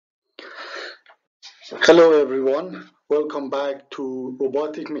Hello everyone, welcome back to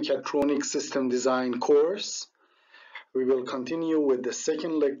Robotic Mechatronics System Design course. We will continue with the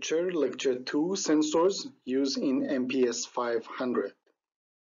second lecture, Lecture 2, Sensors Used in MPS 500.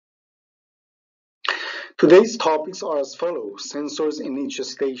 Today's topics are as follows: sensors in each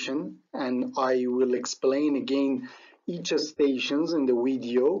station, and I will explain again each stations in the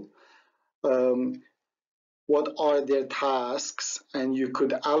video. What are their tasks, and you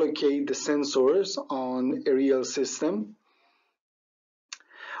could allocate the sensors on a real system.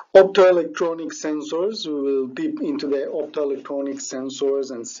 Optoelectronic sensors, we will dip into the optoelectronic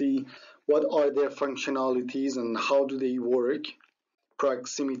sensors and see what are their functionalities and how do they work.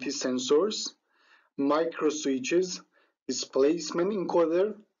 Proximity sensors, micro switches, displacement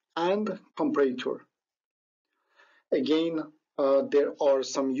encoder, and comparator. Again, there are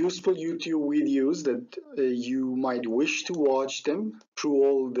some useful YouTube videos that you might wish to watch them through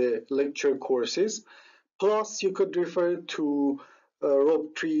all the lecture courses. Plus, you could refer to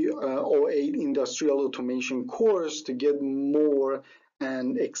ROBT402 Industrial Automation course to get more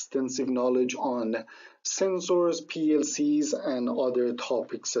and extensive knowledge on sensors, PLCs, and other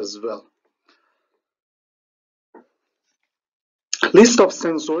topics as well. List of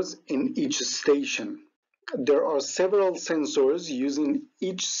sensors in each station. There are several sensors used in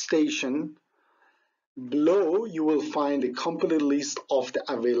each station. Below, you will find a complete list of the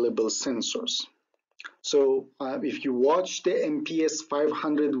available sensors. So if you watch the MPS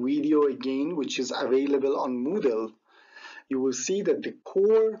 500 video again, which is available on Moodle, you will see that the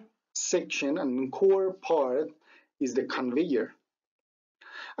core section and core part is the conveyor.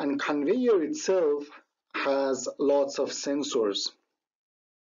 And conveyor itself has lots of sensors.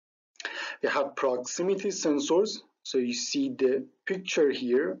 We have proximity sensors. So you see the picture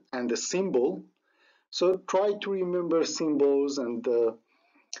here and the symbol. So try to remember symbols and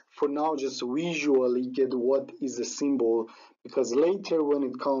for now just visually get what is a symbol, because later when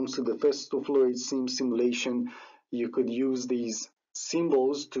it comes to the fluid sim simulation, you could use these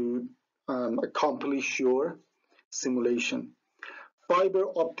symbols to accomplish your simulation. Fiber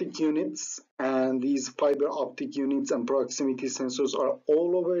optic units, and these fiber optic units and proximity sensors are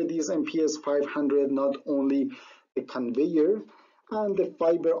all over these MPS 500, not only the conveyor and the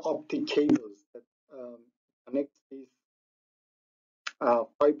fiber optic cables that connect these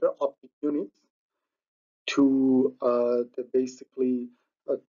fiber optic units to basically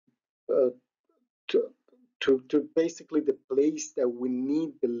uh, uh, to basically the place that we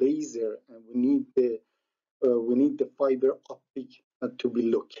need the laser and we need the fiber optic to be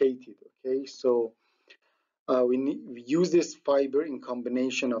located. Okay, so we use this fiber in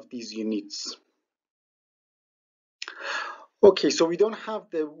combination of these units. Okay, so we don't have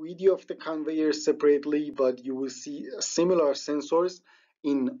the video of the conveyor separately, but you will see similar sensors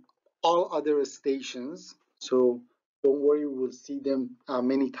in all other stations. So don't worry, we'll see them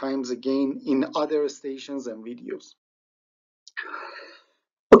many times again in other stations and videos.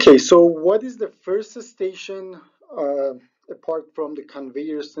 Okay, so what is the first station apart from the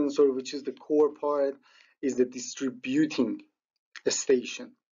conveyor sensor, which is the core part, is the distributing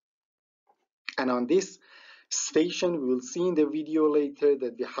station. And on this station, we will see in the video later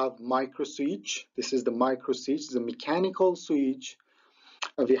that we have micro switch. This is the micro switch, the mechanical switch.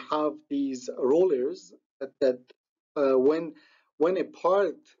 And we have these rollers that when a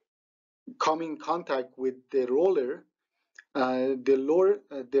part come in contact with the roller,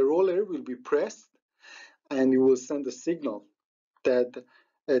 the roller will be pressed, and it will send a signal that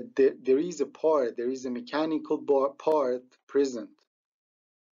there is a mechanical part present.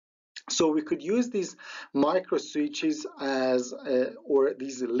 So we could use these micro switches as or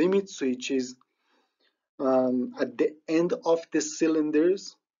these limit switches at the end of the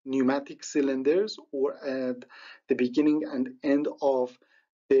cylinders, pneumatic cylinders, or at the beginning and end of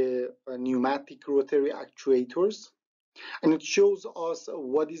the pneumatic rotary actuators. And it shows us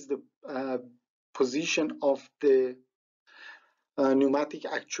what is the position of the pneumatic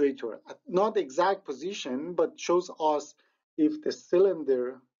actuator. Not exact position, but shows us if the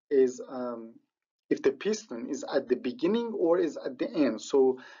cylinder is, if the piston is at the beginning or is at the end.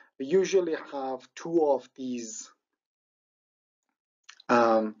 So we usually have two of these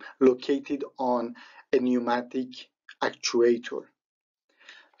located on a pneumatic actuator.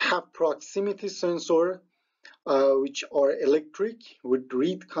 Have proximity sensor, which are electric with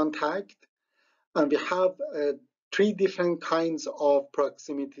reed contact, and we have three different kinds of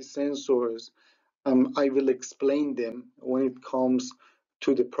proximity sensors. I will explain them when it comes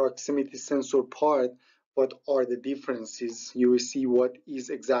to the proximity sensor part. What are the differences? You will see what is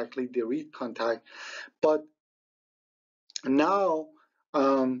exactly the reed contact. But now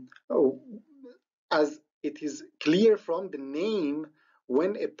as it is clear from the name,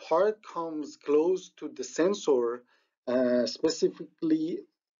 when a part comes close to the sensor, specifically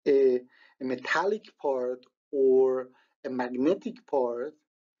a metallic part or a magnetic part,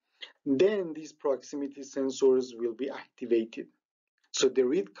 then these proximity sensors will be activated. So the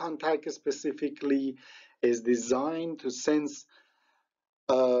read contact specifically is designed to sense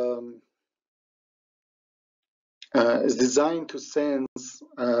um,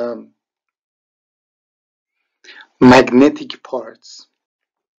 magnetic parts.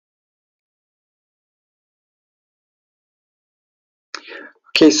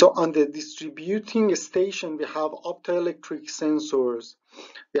 Okay, so on the distributing station, we have optoelectric sensors.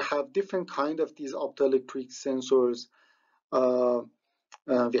 We have different kind of these optoelectric sensors. Uh,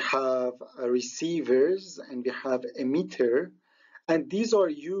 we have receivers and we have emitter, and these are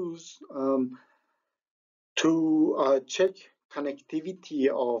used to check connectivity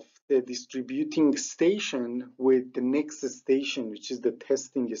of the distributing station with the next station, which is the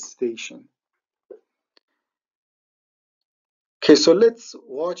testing station. Okay, so let's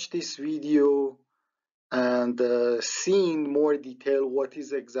watch this video and see in more detail what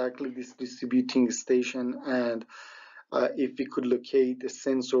is exactly this distributing station, and if we could locate the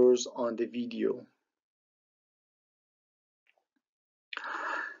sensors on the video.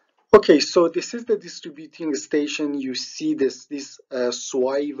 Okay, so this is the distributing station. You see this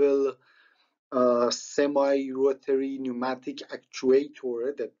swivel semi-rotary pneumatic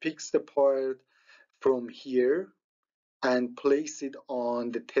actuator that picks the part from here and place it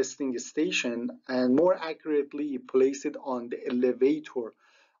on the testing station, and more accurately place it on the elevator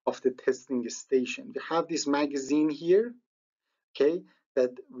of the testing station. We have this magazine here, okay,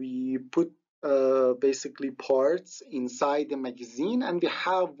 that we put basically parts inside the magazine, and we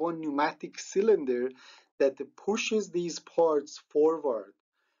have one pneumatic cylinder that pushes these parts forward.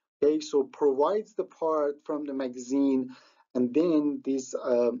 Okay, so provides the part from the magazine, and then this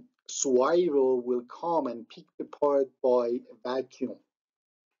swivel will come and pick the part by vacuum.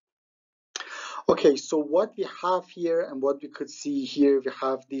 Okay, so what we have here and what we could see here, we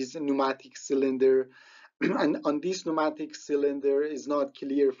have this pneumatic cylinder, and on this pneumatic cylinder is not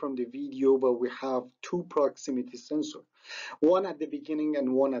clear from the video, but we have two proximity sensors, one at the beginning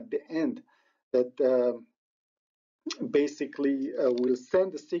and one at the end, that basically will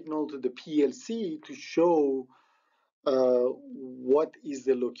send a signal to the PLC to show what is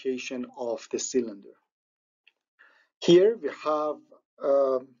the location of the cylinder. Here we have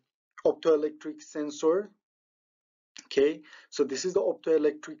optoelectric sensor. Okay, so this is the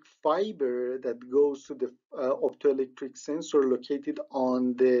optoelectric fiber that goes to the optoelectric sensor located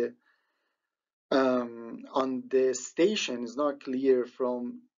on the station. Is not clear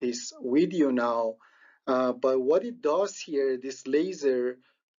from this video now, but what it does here, this laser,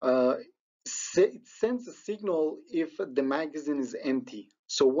 it sends a signal if the magazine is empty.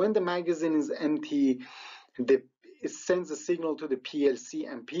 So when the magazine is empty, it sends a signal to the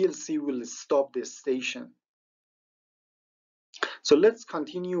PLC, and PLC will stop the station. So let's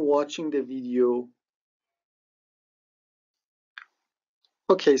continue watching the video.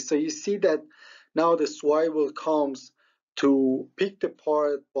 Okay, so you see that now the swivel comes to pick the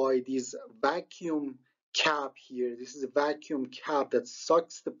part by this vacuum cap here. This is a vacuum cap that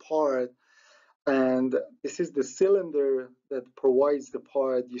sucks the part, and this is the cylinder that provides the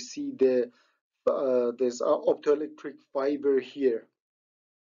part. You see there's optoelectric fiber here.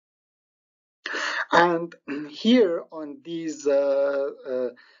 And here on these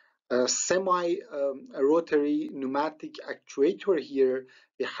semi-rotary pneumatic actuator here,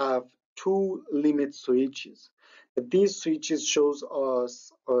 we have two limit switches. These switches shows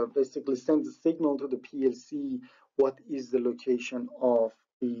us, basically sends a signal to the PLC what is the location of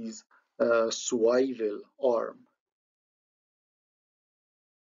these swivel arm.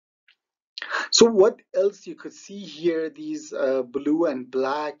 So what else you could see here, these blue and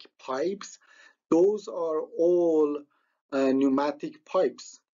black pipes, those are all pneumatic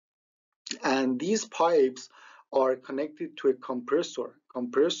pipes. And these pipes are connected to a compressor.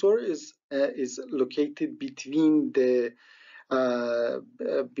 Compressor is located between the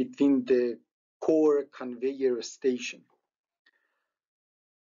core conveyor station.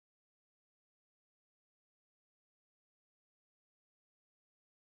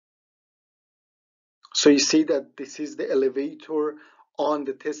 So you see that this is the elevator on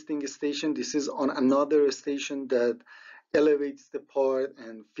the testing station. This is on another station that elevates the part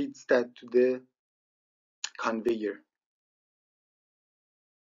and feeds that to the conveyor.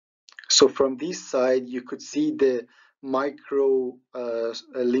 So from this side, you could see the micro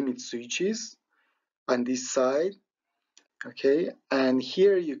limit switches on this side. Okay, and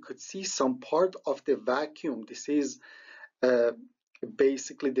here you could see some part of the vacuum. This is uh,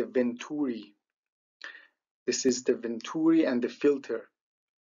 basically the venturi. This is the venturi and the filter.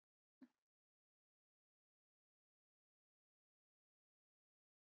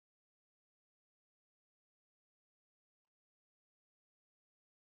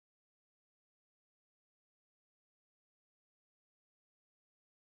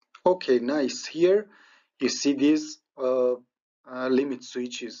 Okay, nice. Here you see these limit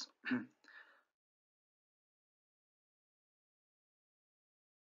switches.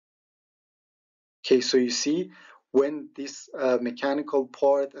 Okay, so you see when this mechanical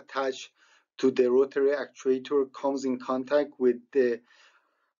part attached to the rotary actuator comes in contact with the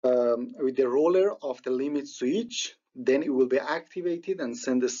roller of the limit switch, then it will be activated and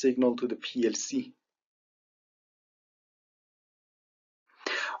send a signal to the PLC.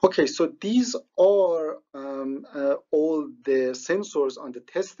 Okay, so these are all the sensors on the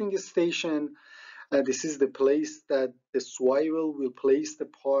testing station. This is the place that the swivel will place the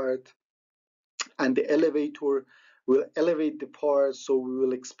part, and the elevator will elevate the part. So we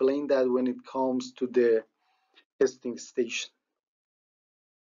will explain that when it comes to the testing station.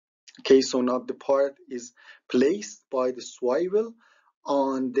 Okay, so now the part is placed by the swivel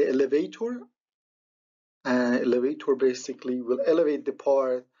on the elevator. Elevator basically will elevate the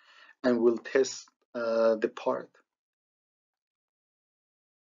part and will test the part.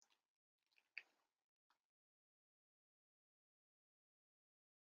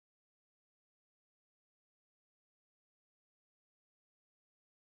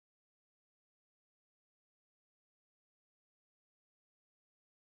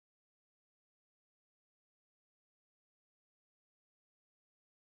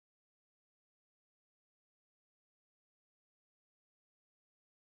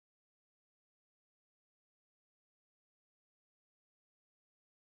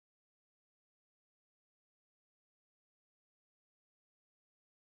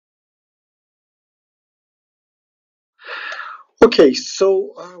 Okay,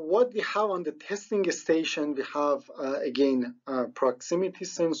 so what we have on the testing station, we have again proximity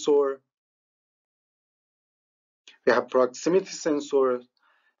sensor. We have proximity sensor,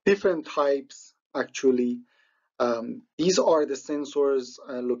 different types actually. These are the sensors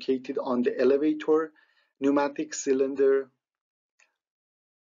located on the elevator, pneumatic cylinder.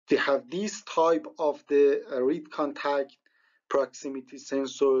 We have these type of the read contact proximity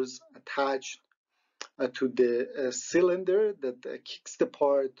sensors attached to the cylinder that kicks the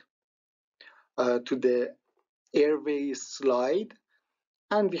part to the airway slide,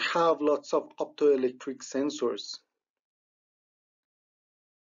 and we have lots of optoelectric sensors.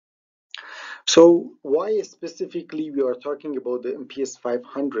 So why specifically we are talking about the MPS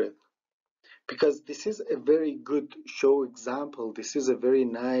 500? Because this is a very good show example. This is a very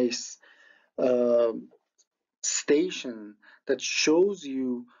nice uh, station that shows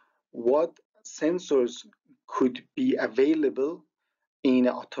you what sensors could be available in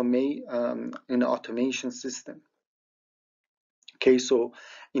an automation system. Okay, so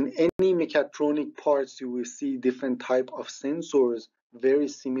in any mechatronic parts, you will see different type of sensors very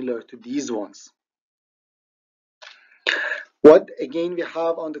similar to these ones. What again we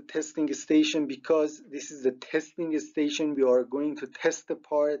have on the testing station, because this is the testing station, we are going to test the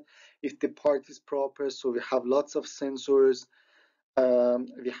part if the part is proper. So we have lots of sensors.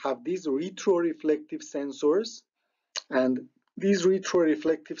 We have these retroreflective sensors, and these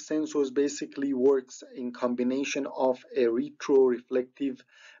retroreflective sensors basically works in combination of a retroreflective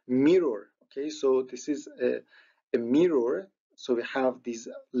mirror. Okay, so this is a mirror. So we have this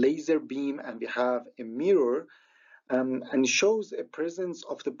laser beam and we have a mirror, and shows a presence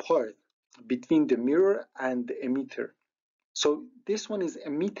of the part between the mirror and the emitter. So this one is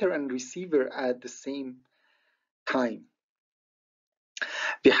emitter and receiver at the same time.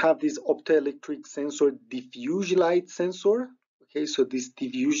 We have this optoelectric sensor, diffuse light sensor. Okay, so these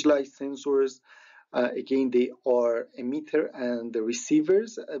diffuse light sensors, again, they are emitter and the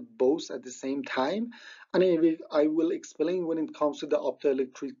receivers, both at the same time. And I will explain when it comes to the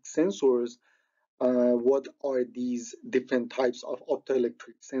optoelectric sensors, what are these different types of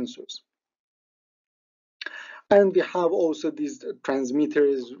optoelectric sensors. And we have also these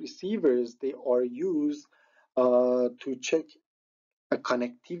transmitters, receivers. They are used to check a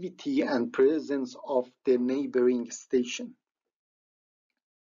connectivity and presence of the neighboring station.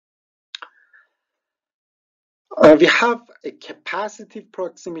 We have a capacitive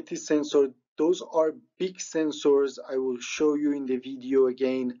proximity sensor. Those are big sensors. I will show you in the video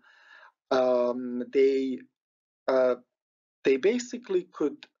again. They basically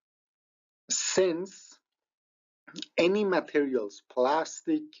could sense any materials,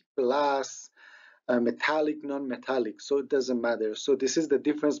 plastic, glass, metallic, non-metallic, so it doesn't matter. So this is the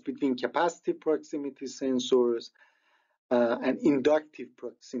difference between capacitive proximity sensors and inductive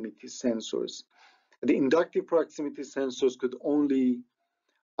proximity sensors. The inductive proximity sensors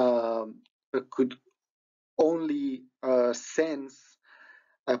um, could only sense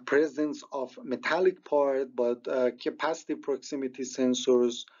a presence of metallic part, but capacitive proximity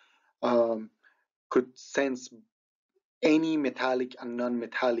sensors um, could sense any metallic and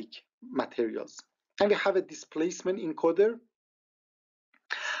non-metallic materials. And we have a displacement encoder,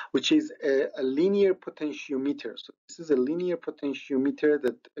 which is a linear potentiometer. So this is a linear potentiometer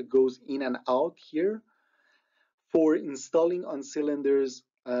that goes in and out here for installing on cylinders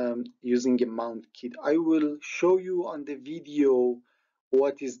using a mount kit. I will show you on the video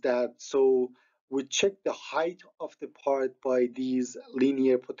what is that. So we check the height of the part by these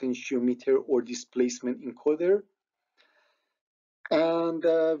linear potentiometer or displacement encoder. And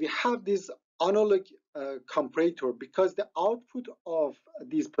we have this analog comparator, because the output of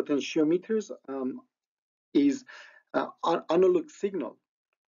these potentiometers is analog signal.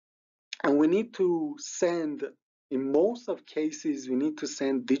 And we need to send, in most of cases, we need to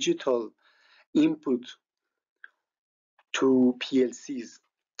send digital input to PLCs.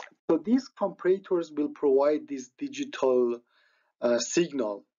 So these comparators will provide this digital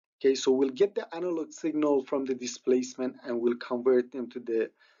signal. Okay, so we'll get the analog signal from the displacement and we'll convert them to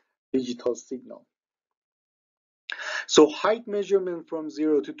the digital signal. So height measurement from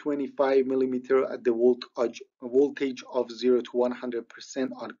 0 to 25 millimeter at the voltage of 0 to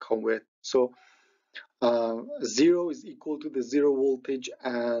 100% on convert. So 0 is equal to the 0 voltage,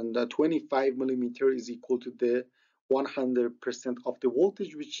 and 25 millimeter is equal to the 100% of the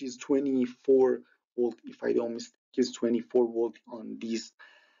voltage, which is 24 volt. If I don't mistake, is 24 volt on these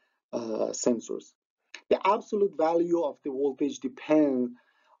sensors. The absolute value of the voltage depends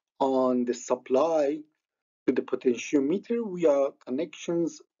on the supply to the potentiometer via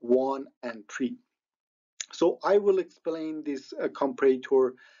connections 1 and 3. So I will explain this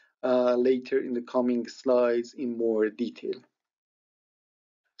comparator later in the coming slides in more detail.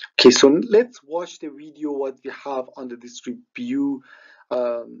 Okay, so let's watch the video what we have on the distribute.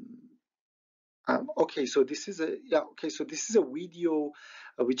 Okay, so this is a video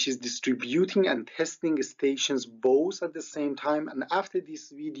which is distributing and testing stations both at the same time. And after this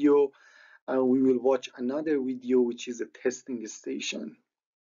video, we will watch another video which is a testing station.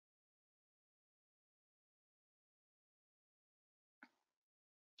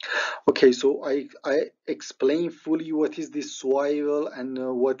 Okay, so I explain fully what is this swivel and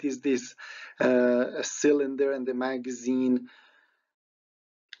what is this cylinder and the magazine.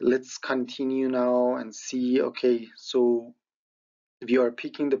 Let's continue now and see. Okay, so we are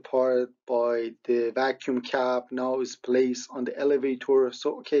picking the part by the vacuum cap now is placed on the elevator.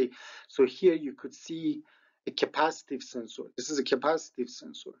 So okay, so here you could see a capacitive sensor. This is a capacitive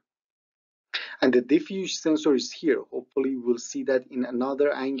sensor. And the diffuse sensor is here. Hopefully we'll see that in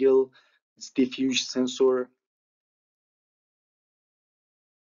another angle. It's diffuse sensor.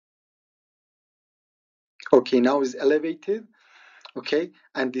 Okay, now is elevated. Okay,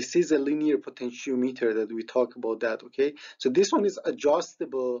 and this is a linear potentiometer that we talk about that. Okay, so this one is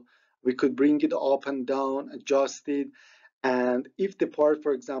adjustable. We could bring it up and down, adjust it. And if the part,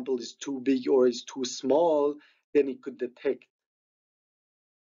 for example, is too big or is too small, then it could detect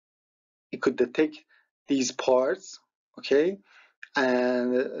these parts. Okay,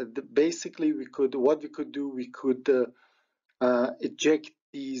 and basically we could eject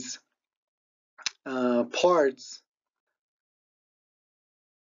these parts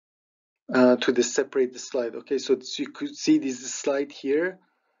to the separate slide. Okay, so you could see this slide here.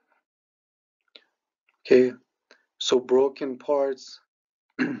 Okay, so broken parts.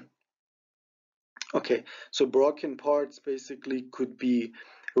 Okay, so broken parts basically could be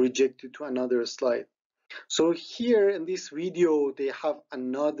rejected to another slide. So here in this video, they have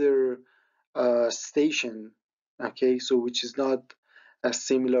another station. Okay, so which is not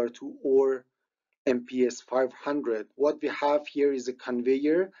similar to our MPS 500. What we have here is a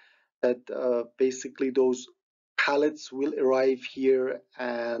conveyor that basically those pallets will arrive here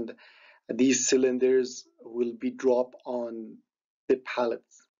and these cylinders will be dropped on the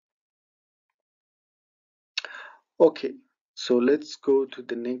pallets. Okay, so let's go to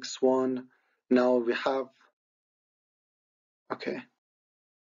the next one. Now we have, okay.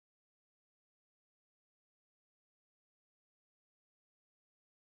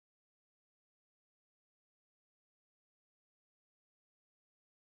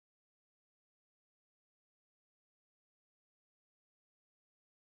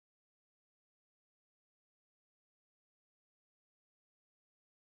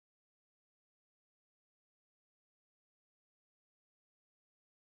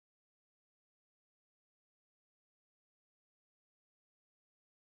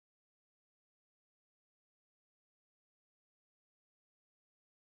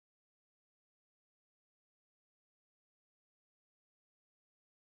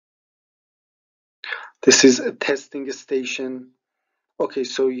 This is a testing station. Okay,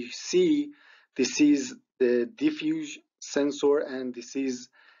 so you see this is the diffuse sensor and this is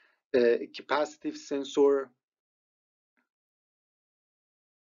a capacitive sensor.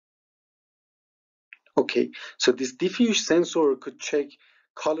 Okay, so this diffuse sensor could check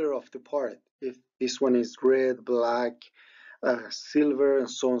color of the part. If this one is red, black, silver, and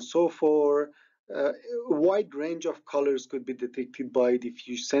so on and so forth. A wide range of colors could be detected by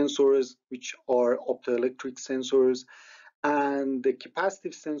diffuse sensors, which are optoelectric sensors, and the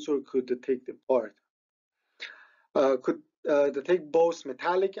capacitive sensor could detect the part. Could detect both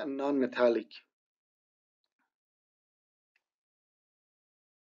metallic and non-metallic.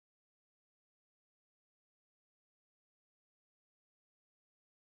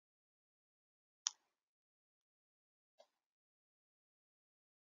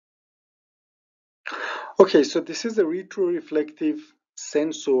 Okay, so this is a retroreflective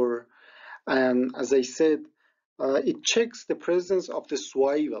sensor, and as I said, it checks the presence of the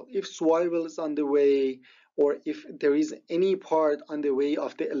swivel. If swivel is on the way, or if there is any part on the way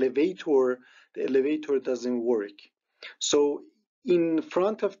of the elevator doesn't work. So in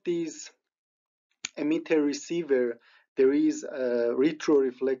front of this emitter receiver, there is a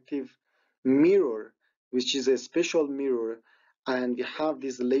retroreflective mirror, which is a special mirror, and we have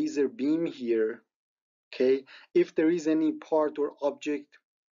this laser beam here. Okay, if there is any part or object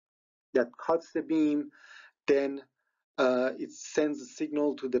that cuts the beam, then it sends a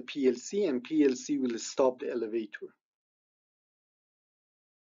signal to the PLC, and PLC will stop the elevator.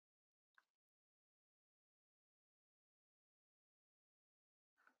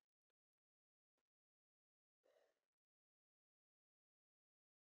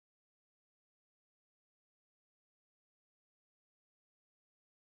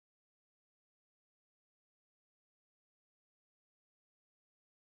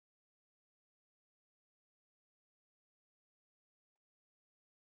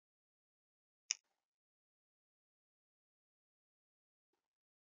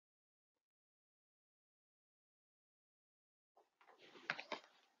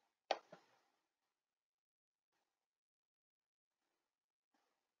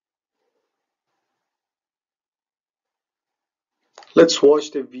 Let's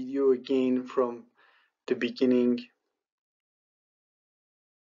watch the video again from the beginning.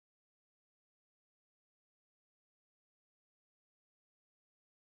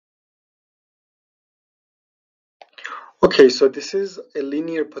 Okay, so this is a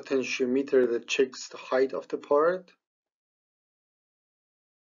linear potentiometer that checks the height of the part.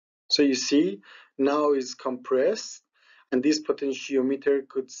 So you see, now is compressed, and this potentiometer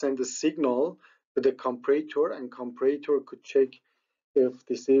could send a signal to the comparator, and comparator could check if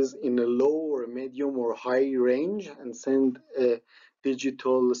this is in a low or a medium or high range and send a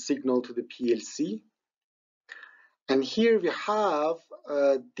digital signal to the PLC. And here we have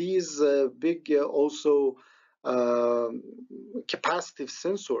these big also capacitive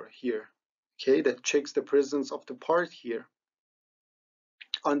sensor here, okay, that checks the presence of the part here.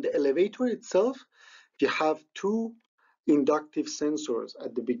 On the elevator itself, we have two inductive sensors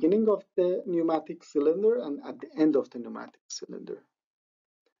at the beginning of the pneumatic cylinder and at the end of the pneumatic cylinder.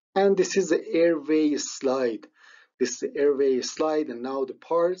 And this is the airway slide. This is the airway slide, and now the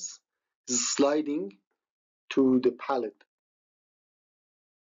parts is sliding to the pallet.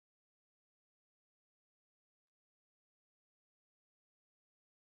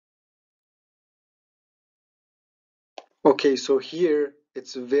 Okay, so here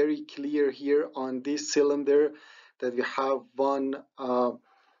it's very clear here on this cylinder that we have one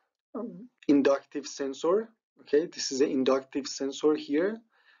inductive sensor. Okay, this is an inductive sensor here,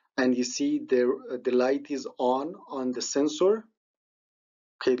 and you see the light is on the sensor.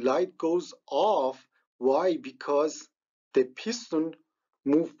 Okay, light goes off. Why? Because the piston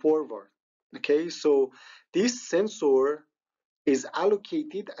move forward. Okay, so this sensor is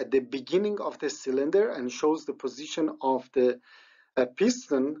allocated at the beginning of the cylinder and shows the position of the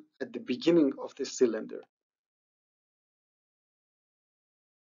piston at the beginning of the cylinder.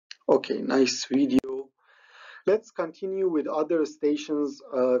 Okay, nice video. Let's continue with other stations.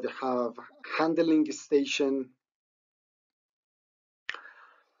 We have handling station.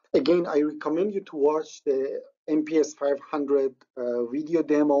 Again, I recommend you to watch the MPS 500 video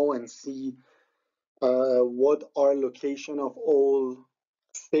demo and see what are location of all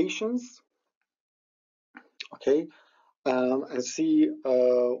stations. Okay, and see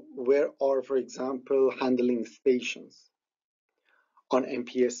where are, for example, handling stations on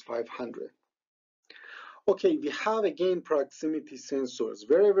MPS 500. Okay, we have again proximity sensors.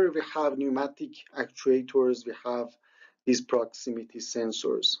 Wherever we have pneumatic actuators, we have these proximity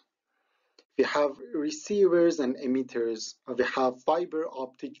sensors. We have receivers and emitters. We have fiber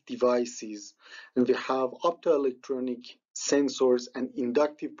optic devices, and we have optoelectronic sensors and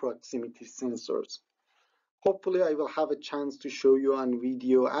inductive proximity sensors. Hopefully, I will have a chance to show you on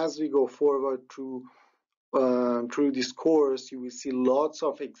video as we go forward through this course. You will see lots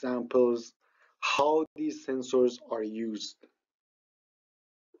of examples how these sensors are used.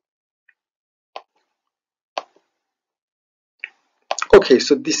 Okay,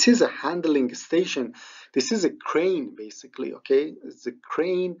 so this is a handling station. This is a crane, basically, okay? It's a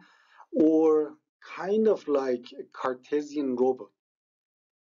crane or kind of like a Cartesian robot,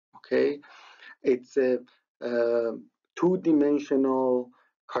 okay? It's a two-dimensional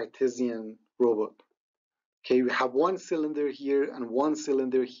Cartesian robot. Okay, we have one cylinder here and one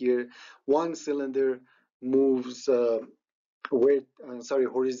cylinder here. One cylinder moves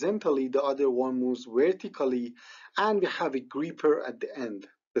horizontally, the other one moves vertically, and we have a gripper at the end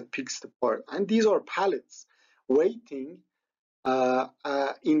that picks the part. And these are pallets waiting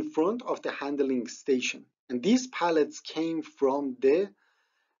in front of the handling station. And these pallets came from the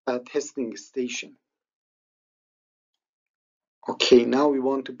testing station. Okay, now we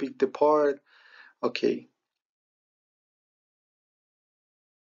want to pick the part. Okay.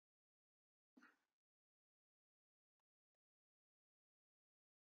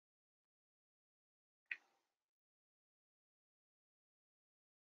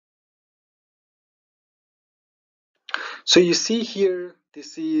 So you see here,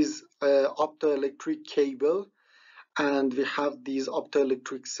 this is an optoelectric cable, and we have these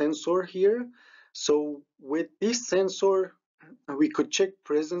optoelectric sensor here. So with this sensor, we could check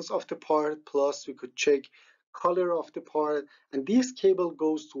presence of the part, plus we could check color of the part, and this cable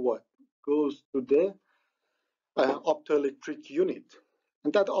goes to what? Goes to the optoelectric unit.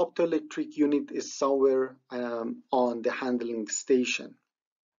 And that optoelectric unit is somewhere on the handling station.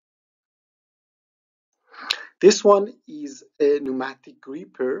 This one is a pneumatic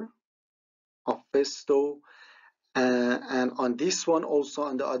gripper of Festo, and on this one also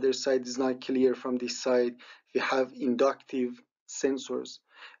on the other side is not clear from this side. We have inductive sensors.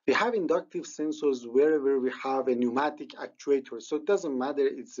 We have inductive sensors wherever we have a pneumatic actuator. So it doesn't matter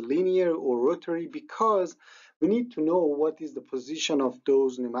it's linear or rotary, because we need to know what is the position of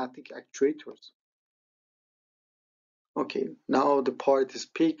those pneumatic actuators. Okay, now the part is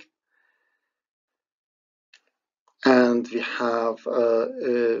picked, and we have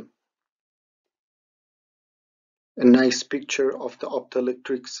a nice picture of the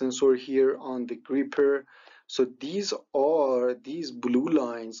optoelectric sensor here on the gripper. So these blue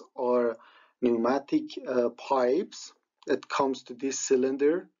lines are pneumatic pipes that comes to this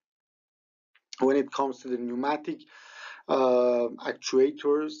cylinder. When it comes to the pneumatic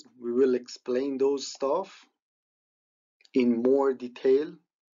actuators, we will explain those stuff in more detail.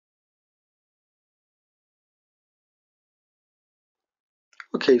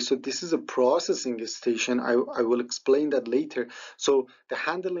 Okay, so this is a processing station. I will explain that later. So the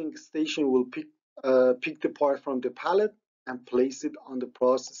handling station will pick the part from the pallet and place it on the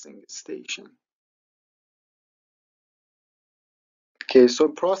processing station. Okay, so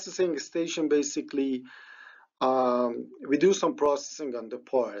processing station, basically we do some processing on the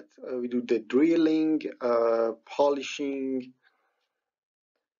part. We do the drilling, polishing,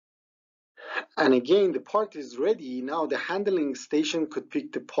 and again the part is ready. Now the handling station could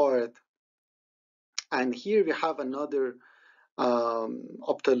pick the part, and here we have another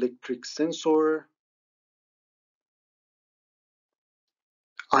optoelectric sensor.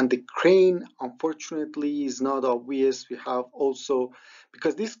 On the crane, unfortunately, is not obvious. We have also,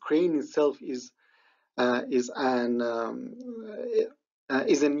 because this crane itself is a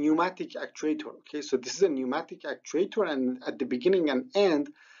pneumatic actuator. Okay, so this is a pneumatic actuator, and at the beginning and end,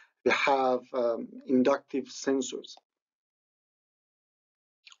 we have inductive sensors.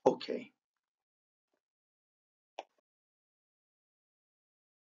 Okay.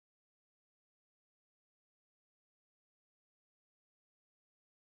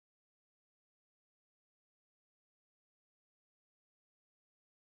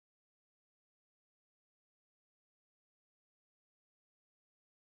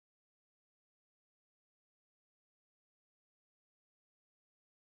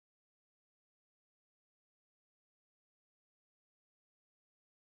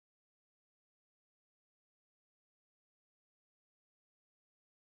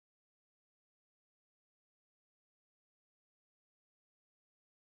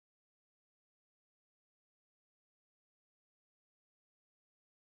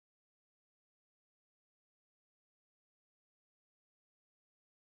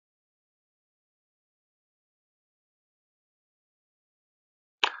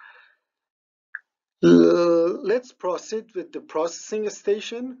 Let's proceed with the processing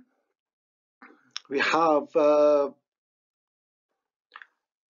station. We have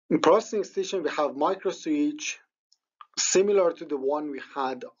in processing station we have micro switch similar to the one we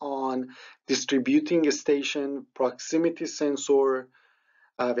had on distributing station, proximity sensor.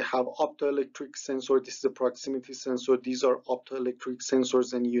 We have optoelectric sensor. This is a proximity sensor. These are optoelectric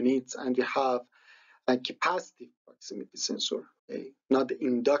sensors and units, and we have a capacitive proximity sensor, okay? Not the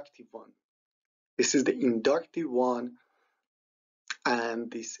inductive one. This is the inductive one, and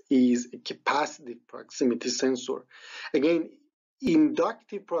this is a capacitive proximity sensor. Again,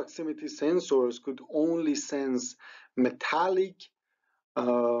 inductive proximity sensors could only sense metallic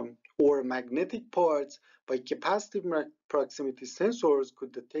or magnetic parts, but capacitive proximity sensors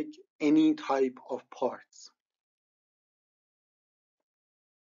could detect any type of parts.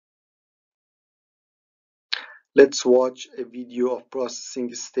 Let's watch a video of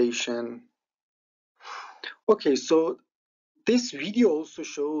processing station. Okay, so this video also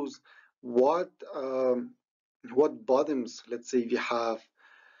shows what buttons, let's say, we have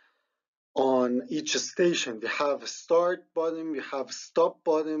on each station. We have a start button, we have a stop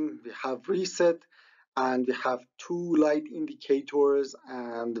button, we have reset, and we have two light indicators,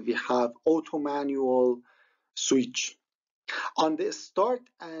 and we have auto manual switch. On the start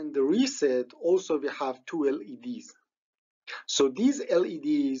and the reset, also we have two LEDs. So these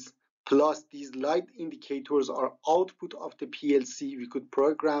LEDs plus these light indicators are output of the PLC. We could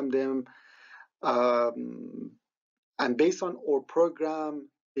program them, and based on our program,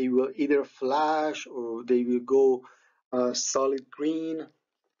 they will either flash or they will go solid green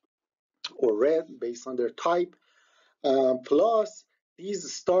or red based on their type. Plus,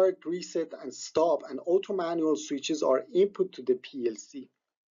 these start, reset, and stop and auto manual switches are input to the PLC.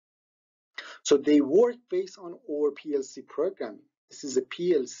 So they work based on our PLC programming. This is a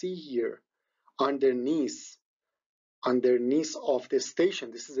PLC here underneath of the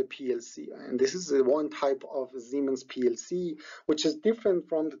station. This is a PLC, and this is one type of Siemens PLC, which is different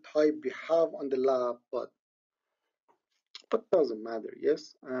from the type we have on the lab, but doesn't matter.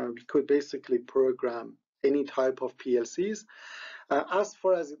 Yes, we could basically program any type of PLCs as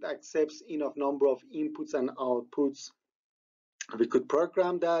far as it accepts enough number of inputs and outputs. We could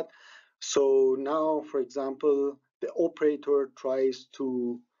program that. So now, for example, the operator tries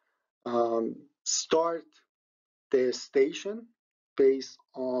to start the station based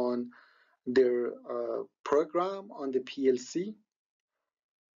on their program on the PLC.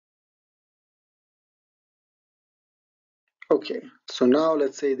 Okay, so now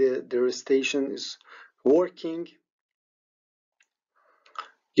let's say their station is working.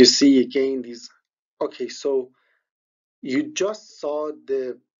 You see again these. Okay, so you just saw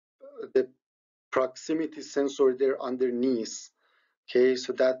the proximity sensor there underneath. Okay,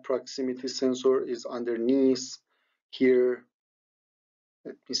 so that proximity sensor is underneath here.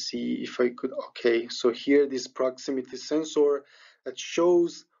 Let me see if I could. Okay, so here this proximity sensor that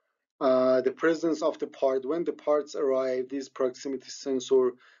shows the presence of the part. When the parts arrive, this proximity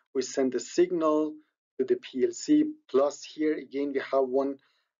sensor will send a signal to the PLC. Plus here again we have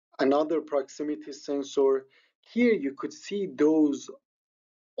another proximity sensor. Here you could see those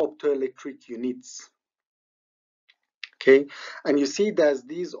optoelectric units. Okay, and you see that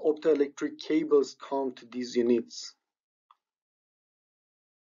these optoelectric cables come to these units.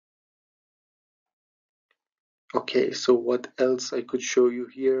 Okay, so what else I could show you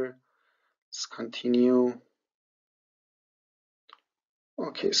here? Let's continue.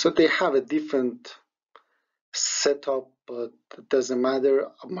 Okay, so they have a different setup, but it doesn't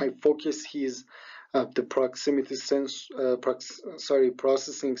matter. My focus is the proximity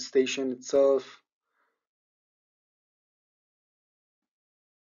processing station itself.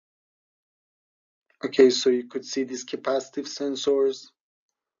 Okay, so you could see these capacitive sensors.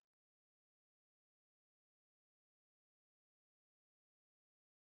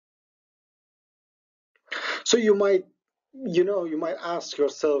 So you might ask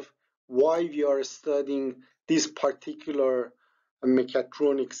yourself why we are studying these particular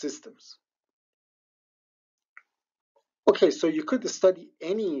mechatronic systems. Okay, so you could study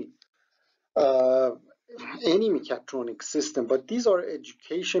any mechatronic system, but these are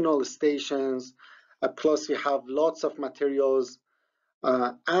educational stations. Plus, we have lots of materials,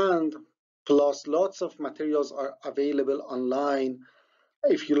 and plus lots of materials are available online.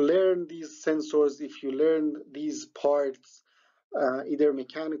 If you learn these sensors, if you learn these parts, either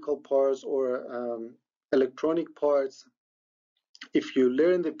mechanical parts or electronic parts, if you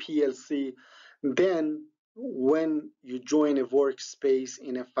learn the PLC, then when you join a workspace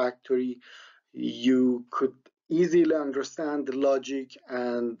in a factory, you could easily understand the logic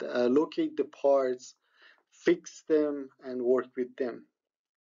and locate the parts, fix them, and work with them.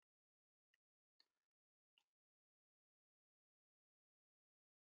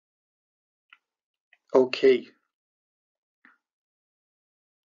 Okay.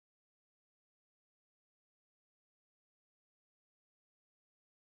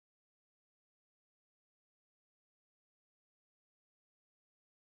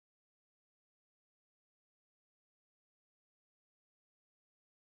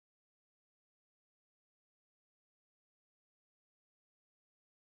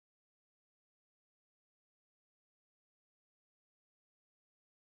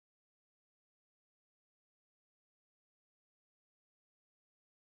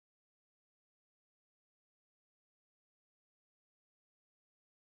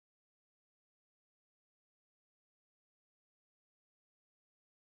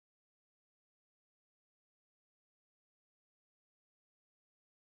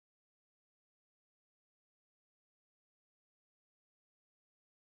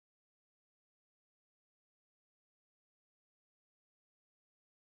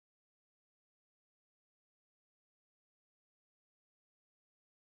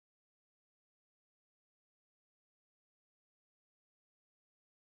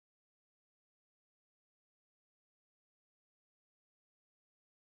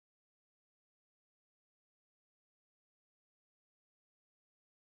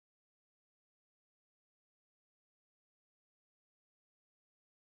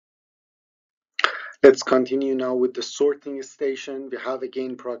 Let's continue now with the sorting station. We have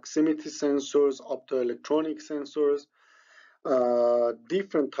again proximity sensors, optoelectronic sensors,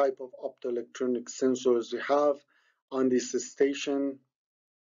 different type of optoelectronic sensors we have on this station.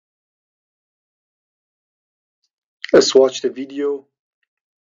 Let's watch the video.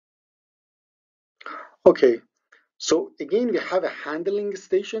 Okay, so again we have a handling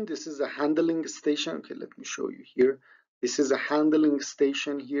station. This is a handling station. Okay, let me show you here. This is a handling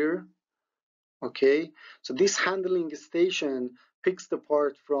station here. Okay, so this handling station picks the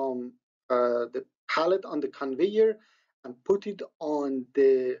part from the pallet on the conveyor and put it on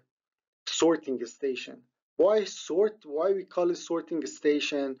the sorting station. Why sort? Why we call it sorting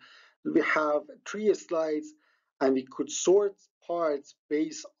station? We have 3 slides and we could sort parts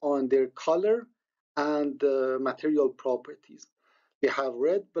based on their color and the material properties. We have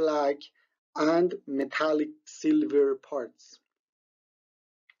red, black, and metallic silver parts.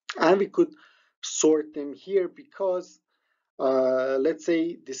 And we could sort them here because let's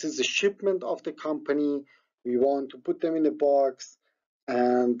say this is a shipment of the company. We want to put them in a box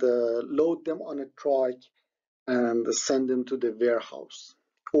and load them on a truck and send them to the warehouse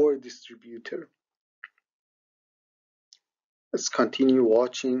or distributor. Let's continue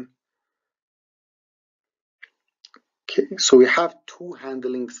watching. Okay, so we have 2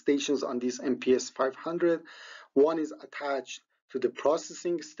 handling stations on this MPS 500. One is attached to the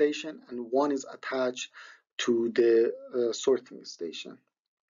processing station and one is attached to the sorting station.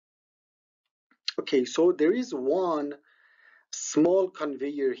 Okay, so there is one small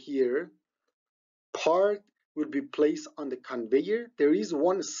conveyor here. Part will be placed on the conveyor. There is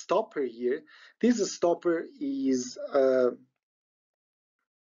one stopper here. This stopper is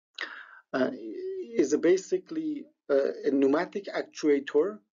basically a pneumatic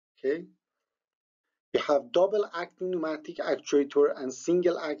actuator. Okay, we have double acting pneumatic actuator and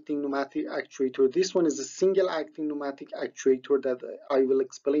single acting pneumatic actuator. This one is a single acting pneumatic actuator that I will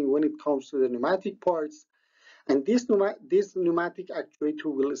explain when it comes to the pneumatic parts. And this pneumatic actuator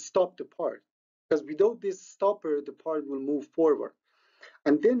will stop the part, because without this stopper, the part will move forward.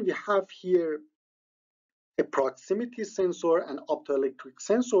 And then we have here a proximity sensor and optoelectric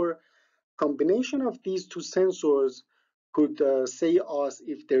sensor. Combination of these 2 sensors could say us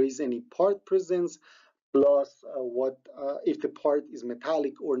if there is any part presence, plus what if the part is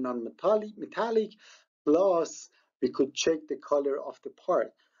metallic or non-metallic, plus we could check the color of the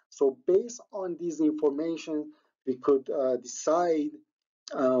part. So based on this information, we could decide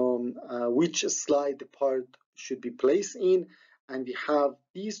which slide the part should be placed in. And we have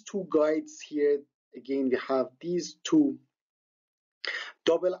these 2 guides here. Again, we have these 2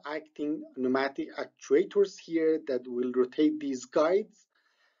 double acting pneumatic actuators here that will rotate these guides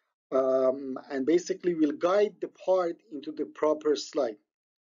and basically will guide the part into the proper slide.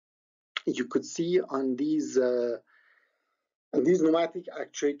 You could see on these pneumatic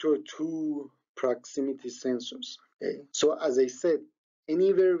actuator 2 proximity sensors. Okay, so as I said,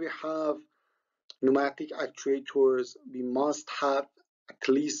 anywhere we have pneumatic actuators, we must have at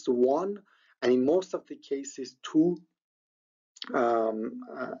least 1, and in most of the cases 2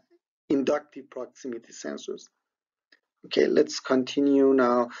 inductive proximity sensors. Okay, let's continue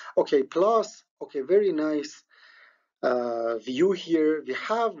now. Okay, plus, okay, very nice view here. We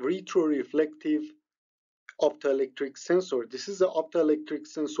have retroreflective optoelectric sensor. This is an optoelectric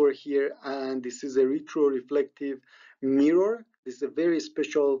sensor here, and this is a retroreflective mirror. This is a very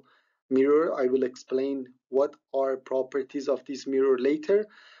special mirror. I will explain what are properties of this mirror later.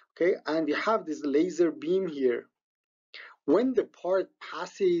 Okay, and we have this laser beam here. When the part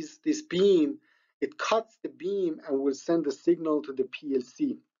passes this beam, it cuts the beam and will send a signal to the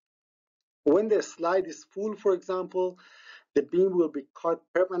PLC. When the slide is full, for example, the beam will be cut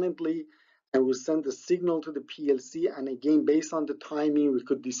permanently and will send a signal to the PLC. And again, based on the timing, we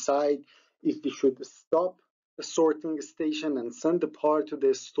could decide if we should stop the sorting station and send the part to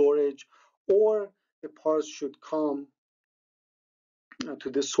the storage, or the parts should come to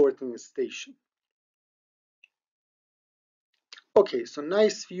the sorting station. Okay, so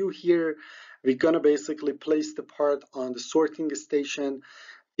nice view here. We're gonna basically place the part on the sorting station.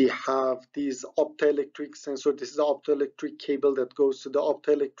 We have this optoelectric sensor. This is an optoelectric cable that goes to the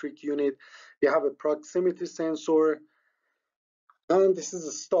optoelectric unit. We have a proximity sensor, and this is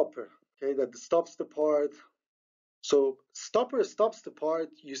a stopper, okay, that stops the part. So stopper stops the part.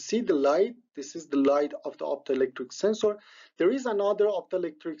 You see the light. This is the light of the optoelectric sensor. There is another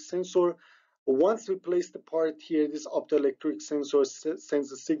optoelectric sensor. Once we place the part here, this optoelectric sensor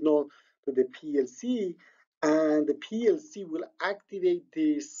sends a signal to the PLC, and the PLC will activate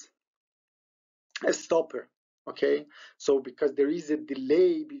this stopper. Okay, so because there is a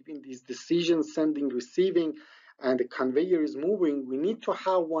delay between these decisions sending, receiving, and the conveyor is moving, we need to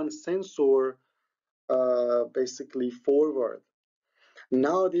have one sensor basically forward.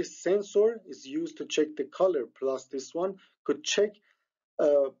 Now this sensor is used to check the color, plus this one could check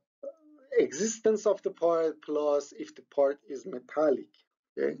uh, existence of the part, plus if the part is metallic.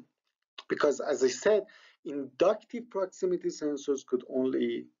 Okay, because as I said, inductive proximity sensors could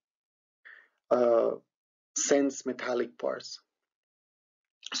only uh, sense metallic parts.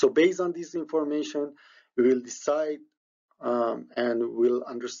 So based on this information, we will decide and we'll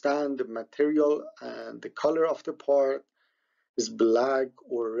understand the material and the color of the part is black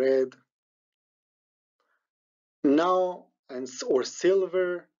or red. Now, or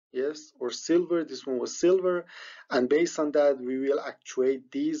silver, yes, or silver, this one was silver. And based on that, we will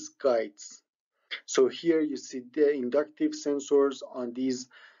actuate these guides. So here you see the inductive sensors on these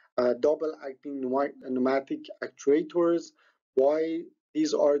double acting pneumatic actuators. Why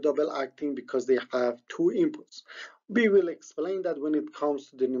these are double acting? Because they have two inputs. We will explain that when it comes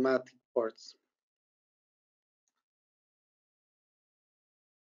to the pneumatic parts.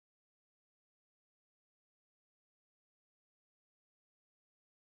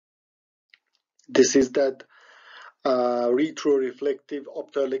 This is that retroreflective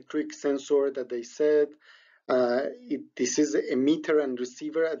optoelectric sensor that they said. This is a emitter and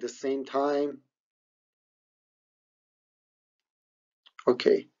receiver at the same time.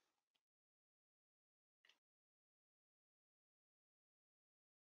 Okay.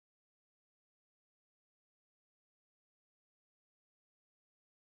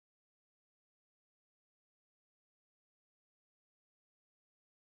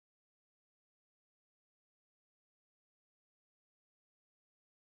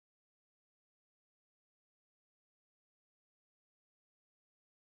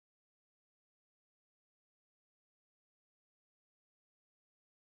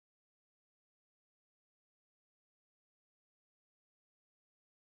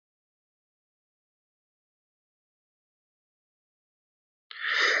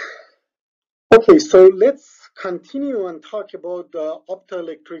 Okay, so let's continue and talk about the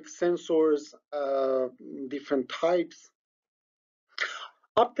optoelectric sensors, different types.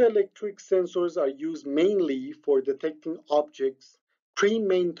 Optoelectric sensors are used mainly for detecting objects. Three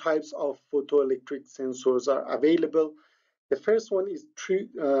main types of photoelectric sensors are available. The first one is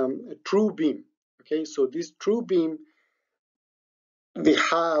true beam. Okay, so this true beam, we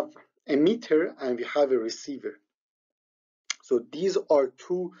have emitter and we have a receiver. So these are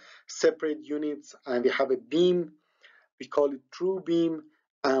two separate units, and we have a beam. We call it true beam.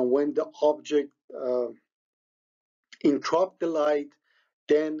 And when the object interrupt the light,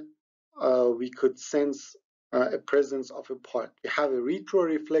 then we could sense a presence of a part. We have a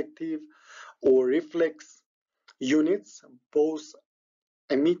retroreflective or reflex units, both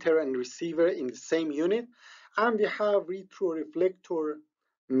emitter and receiver in the same unit. And we have retroreflector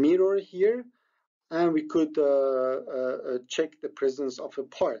mirror here, and we could check the presence of a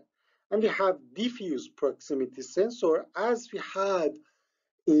part. And we have diffuse proximity sensor, as we had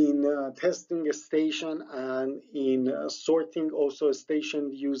in testing a station, and in sorting also a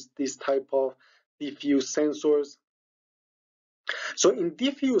station use this type of diffuse sensors. So in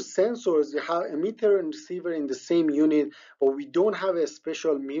diffuse sensors, you have emitter and receiver in the same unit, but we don't have a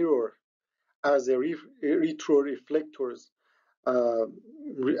special mirror as a retroreflectors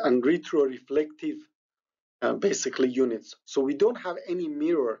and retroreflective basically units. So we don't have any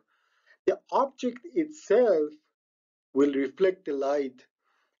mirror. The object itself will reflect the light,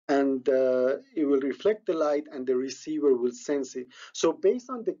 and it will reflect the light and the receiver will sense it. So based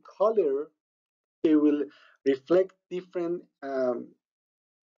on the color, it will reflect different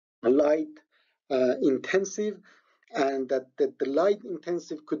light intensive, and that the light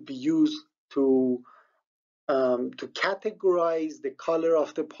intensive could be used to categorize the color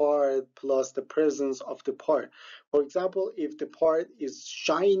of the part plus the presence of the part. For example, if the part is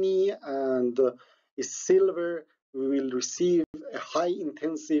shiny and is silver, we will receive a high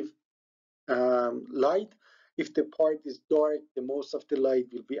intensive light. If the part is dark, the most of the light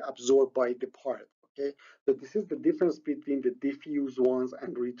will be absorbed by the part. Okay, so this is the difference between the diffuse ones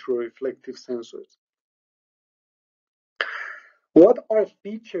and retroreflective sensors. What are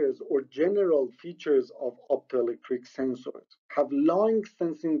features or general features of optoelectric sensors? Have long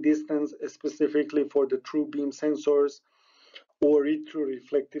sensing distance specifically for the true beam sensors or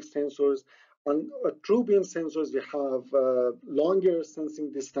retroreflective sensors. On true beam sensors, we have longer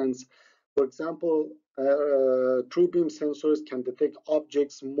sensing distance. For example, true beam sensors can detect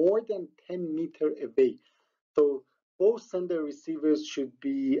objects more than 10 meters away. So both sender receivers should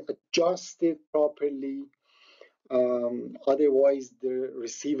be adjusted properly. Otherwise, the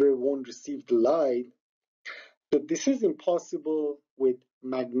receiver won't receive the light. So this is impossible with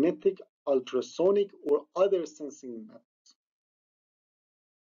magnetic, ultrasonic, or other sensing methods.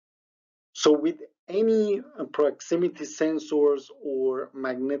 So with any proximity sensors or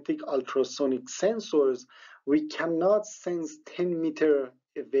magnetic ultrasonic sensors, we cannot sense 10-meter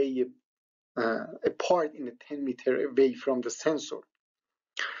away, apart in a 10-meter away from the sensor.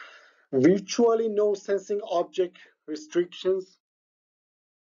 Virtually no sensing object restrictions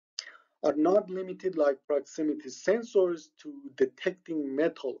are not limited like proximity sensors to detecting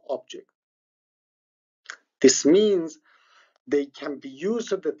metal objects. This means they can be used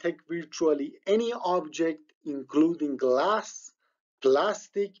to detect virtually any object, including glass,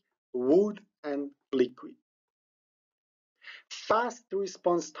 plastic, wood, and liquid. Fast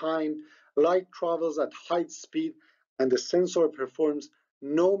response time, light travels at high speed, and the sensor performs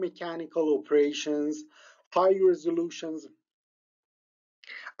no mechanical operations. High resolutions,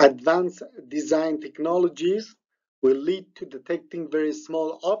 advanced design technologies will lead to detecting very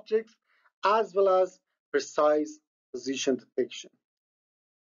small objects as well as precise position detection.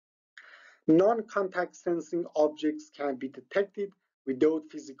 Non-contact sensing objects can be detected without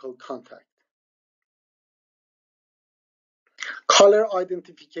physical contact. Color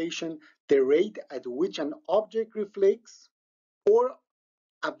identification, the rate at which an object reflects or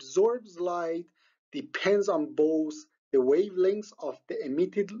absorbs light, depends on both the wavelengths of the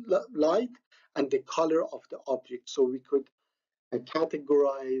emitted light and the color of the object. So we could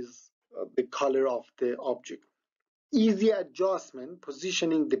categorize the color of the object. Easy adjustment,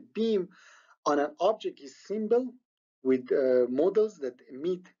 positioning the beam on an object is simple with models that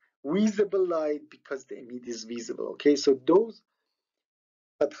emit visible light because the emit is visible. Okay, so those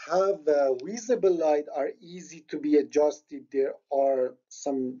that have visible light are easy to be adjusted. There are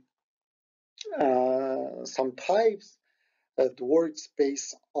some types that works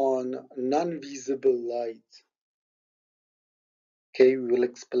based on non-visible light. Okay, we will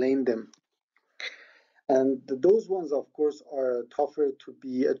explain them. And those ones, of course, are tougher to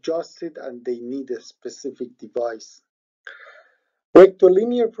be adjusted and they need a specific device.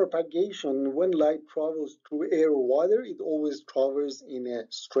 Rectilinear propagation, when light travels through air or water, it always travels in a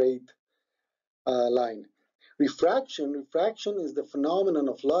straight line. Refraction is the phenomenon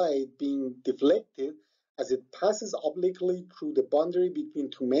of light being deflected as it passes obliquely through the boundary between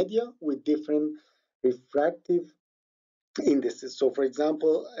two media with different refractive indices. So, for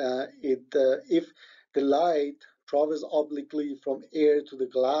example, if the light travels obliquely from air to the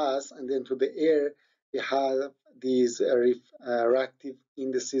glass and then to the air, you have these refractive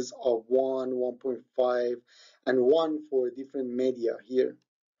indices of 1, 1.5, and 1 for different media here.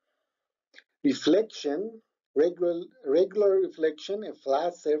 Reflection, regular reflection, a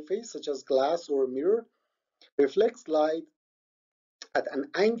flat surface such as glass or a mirror, reflects light at an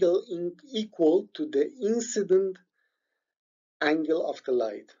angle equal to the incident angle of the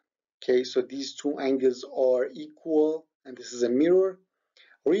light. Okay, so these two angles are equal, and this is a mirror.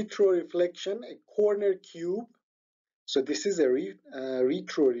 Retroreflection, a corner cube. So this is a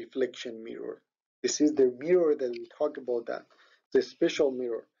retroreflection mirror. This is the mirror that we talk about that. The special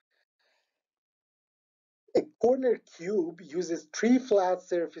mirror. A corner cube uses three flat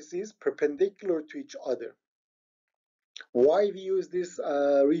surfaces perpendicular to each other. Why we use this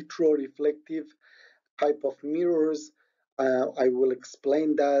retroreflective type of mirrors? I will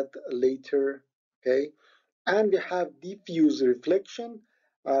explain that later. Okay, and we have diffuse reflection.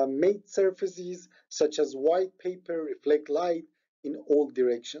 Matte surfaces such as white paper reflect light in all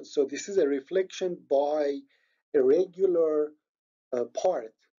directions. So this is a reflection by a regular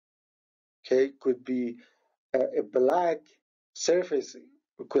part. Okay, could be a black surface.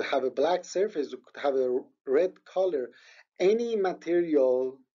 We could have a black surface. We could have a red color. Any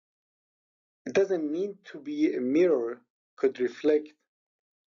material, it doesn't need to be a mirror, could reflect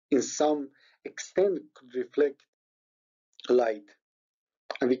in some extent, could reflect light,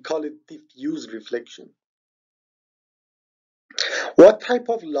 and we call it diffuse reflection. What type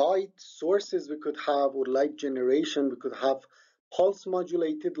of light sources we could have, or light generation? We could have pulse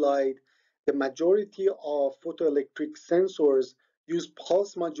modulated light. The majority of photoelectric sensors use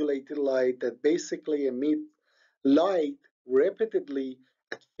pulse modulated light that basically emit light repeatedly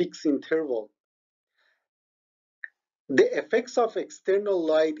at fixed interval. The effects of external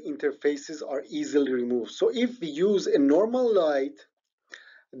light interfaces are easily removed. So if we use a normal light,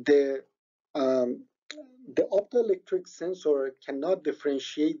 the um, the optoelectric sensor cannot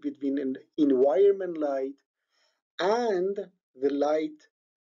differentiate between an environment light and the light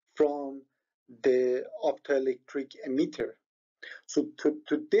from the optoelectric emitter. So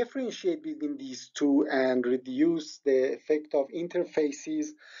to differentiate between these two and reduce the effect of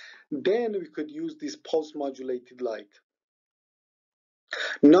interfaces, then we could use this pulse modulated light.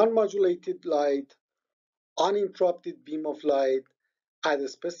 Non-modulated light, uninterrupted beam of light at a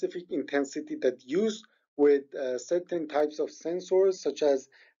specific intensity that used with certain types of sensors such as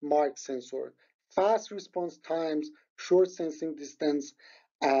mark sensor, fast response times, short sensing distance,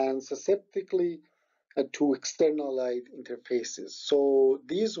 and susceptibility to external light interfaces. So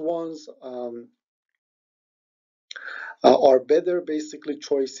these ones are better basically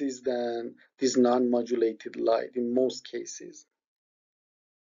choices than this non-modulated light in most cases.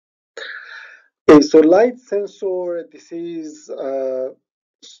 Okay, so light sensor, this is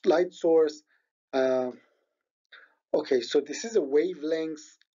light source. Uh, okay, so this is a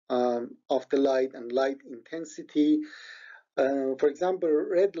wavelength of the light and light intensity. For example,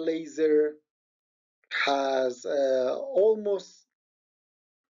 red laser has almost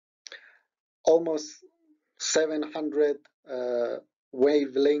 700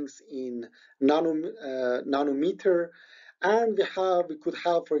 wavelengths in nanometer, and we could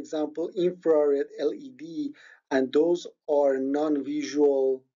have, for example, infrared LED, and those are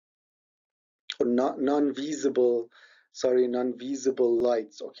non-visual or non-visible, sorry, non-visible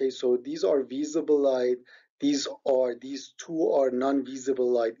lights. Okay, so these are visible light. These two are non-visible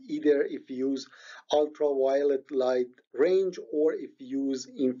light, either if you use ultraviolet light range or if you use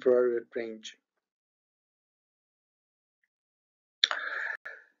infrared range.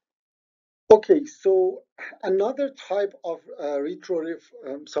 Okay, so another type of optoelectric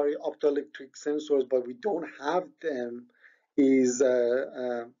sensors, but we don't have them, is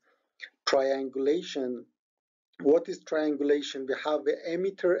triangulation. What is triangulation? We have the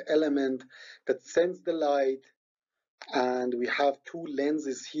emitter element that sends the light, and we have two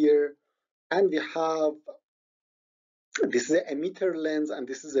lenses here, and we have this is an emitter lens, and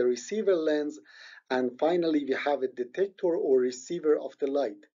this is a receiver lens, and finally we have a detector or receiver of the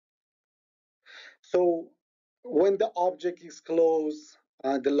light. So when the object is close,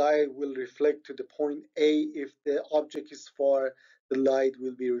 the light will reflect to the point A. If the object is far, the light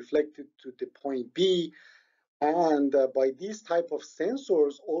will be reflected to the point B. And by these type of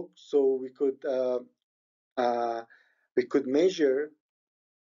sensors, also we could measure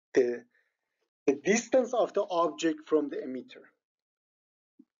the distance of the object from the emitter.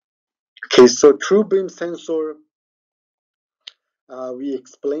 Okay, so true beam sensor, we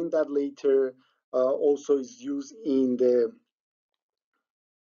explained that later, also is used in the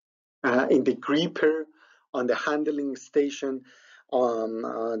gripper on the handling station.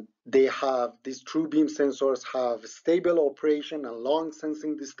 They have these true beam sensors have stable operation and long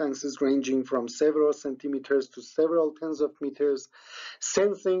sensing distances ranging from several centimeters to several tens of meters,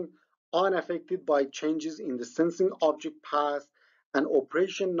 sensing unaffected by changes in the sensing object path, and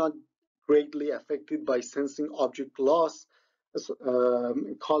operation not greatly affected by sensing object loss,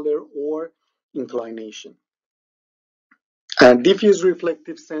 color, or inclination. And diffuse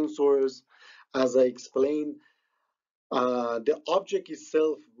reflective sensors, as I explained, the object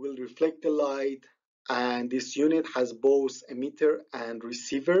itself will reflect the light, and this unit has both emitter and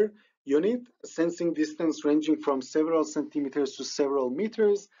receiver unit, sensing distance ranging from several centimeters to several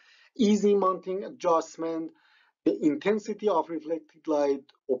meters, easy mounting adjustment, the intensity of reflected light,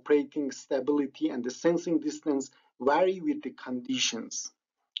 operating stability, and the sensing distance vary with the conditions,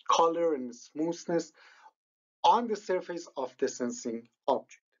 color, and smoothness on the surface of the sensing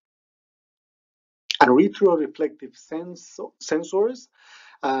object. And retroreflective sensors,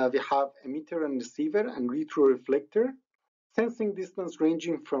 we have emitter and receiver and retroreflector, sensing distance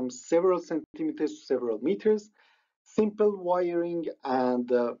ranging from several centimeters to several meters, simple wiring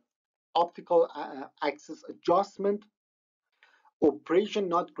and optical axis adjustment, operation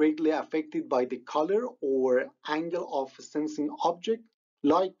not greatly affected by the color or angle of a sensing object.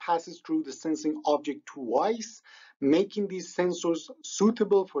 Light passes through the sensing object twice, making these sensors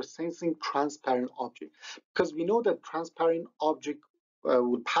suitable for sensing transparent objects. Because we know that transparent object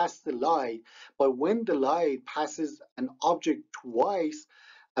will pass the light, but when the light passes an object twice,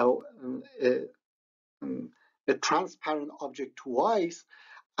 uh, um, a transparent object twice,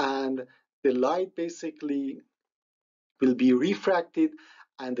 and the light basically will be refracted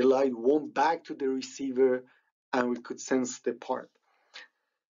and the light won't back to the receiver and we could sense the part.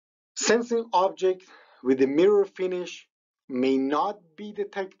 Sensing object with a mirror finish may not be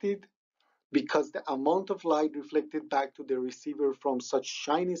detected because the amount of light reflected back to the receiver from such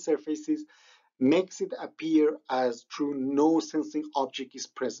shiny surfaces makes it appear as though no sensing object is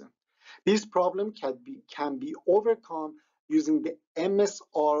present. This problem can be overcome using the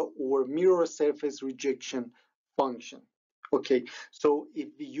MSR or mirror surface rejection function. Okay, so if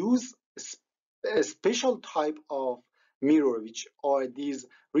we use a special type of mirror, which are these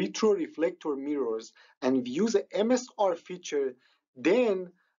retroreflector mirrors, and we use an MSR feature,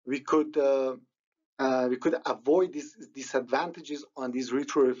 then we could avoid these disadvantages on these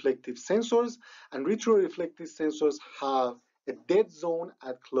retroreflective sensors, and retroreflective sensors have a dead zone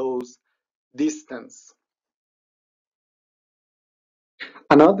at close distance.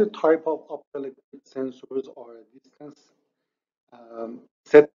 Another type of optoelectric sensors are distance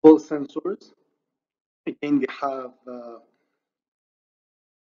settable sensors. Again, we have an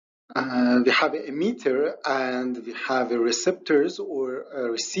emitter and we have a receptors or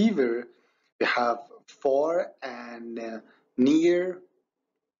a receiver. We have far and near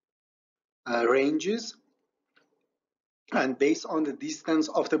ranges, and based on the distance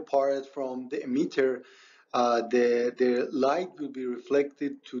of the part from the emitter, the light will be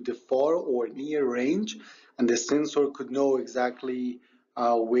reflected to the far or near range, and the sensor could know exactly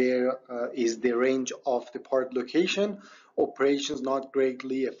where is the range of the part location. Operations not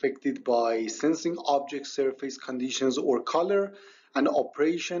greatly affected by sensing object surface conditions or color, and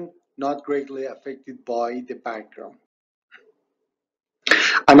operation not greatly affected by the background.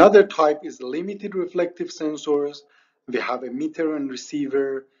 Another type is limited reflective sensors. We have emitter and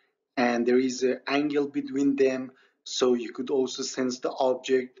receiver, and there is an angle between them, so you could also sense the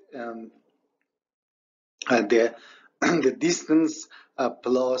object, the the distance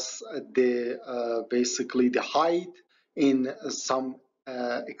plus the basically the height in some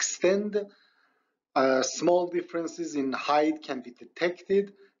extent. Small differences in height can be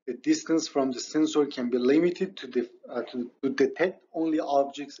detected. The distance from the sensor can be limited to detect only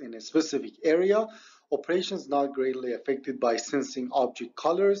objects in a specific area. Operation is not greatly affected by sensing object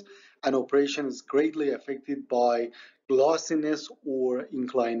colors, and operation is greatly affected by glossiness or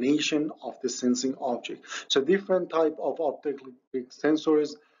inclination of the sensing object. So different type of optoelectric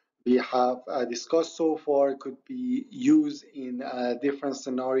sensors we have discussed so far could be used in different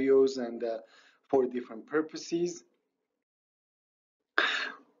scenarios and for different purposes.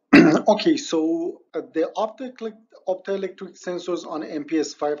 Okay, so the optoelectric sensors on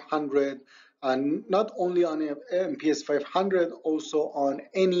MPS 500, and not only on MPS 500, also on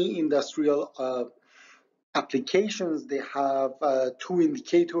any industrial applications, they have two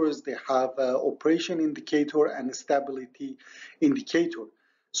indicators. They have operation indicator and stability indicator.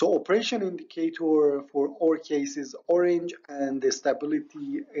 So operation indicator for our case is orange, and the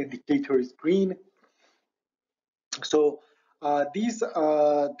stability indicator is green. So these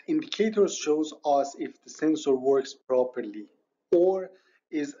indicators shows us if the sensor works properly or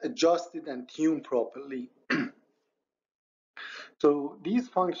is adjusted and tuned properly. So these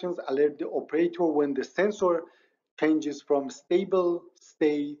functions alert the operator when the sensor changes from stable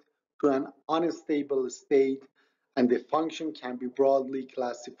state to an unstable state, and the function can be broadly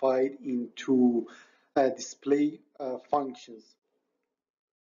classified into display functions.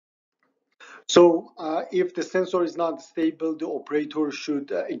 So if the sensor is not stable, the operator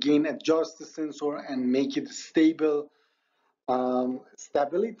should again adjust the sensor and make it stable.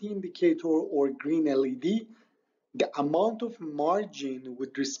 Stability indicator or green LED, the amount of margin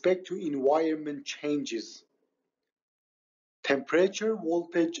with respect to environment changes. Temperature,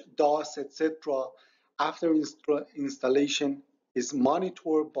 voltage, dust, etc. after installation is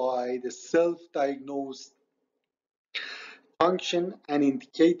monitored by the self-diagnosed function and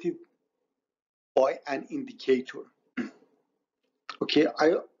indicated by an indicator. Okay,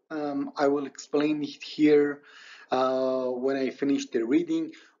 I will explain it here when I finish the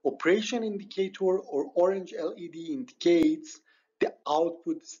reading. Operation indicator or orange LED indicates the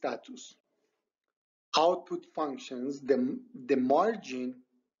output status. Output functions, the margin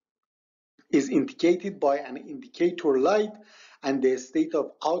is indicated by an indicator light and the state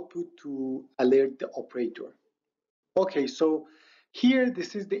of output to alert the operator. Okay, so here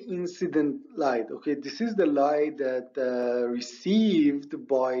this is the incident light. Okay, this is the light that received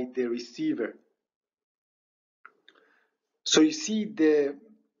by the receiver. So you see the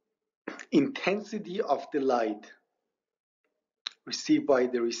intensity of the light received by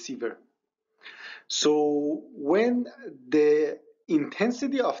the receiver. So when the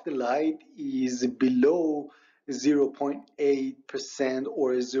intensity of the light is below 0.8%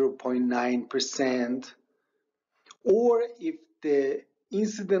 or 0.9%, or if the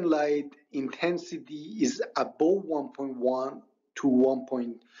incident light intensity is above 1.1 to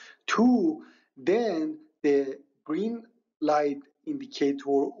 1.2, then the green light indicator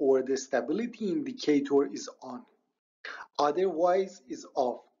or the stability indicator is on. Otherwise is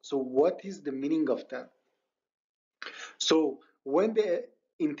off. So what is the meaning of that? So when the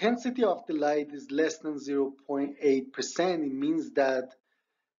intensity of the light is less than 0.8%, it means that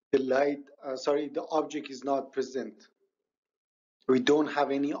the object is not present. We don't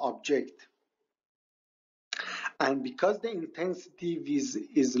have any object. And because the intensity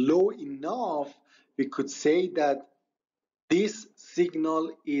is low enough, we could say that this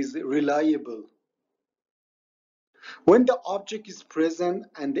signal is reliable. When the object is present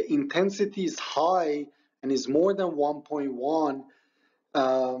and the intensity is high and is more than 1.1,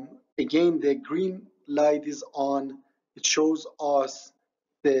 again the green light is on. It shows us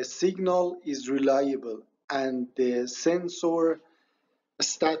the signal is reliable and the sensor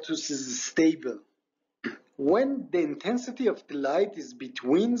status is stable. When the intensity of the light is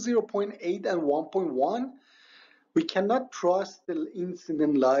between 0.8 and 1.1, we cannot trust the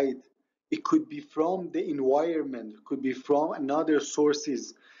incident light. It could be from the environment, it could be from another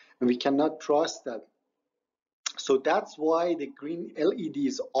sources, and we cannot trust that. So that's why the green LED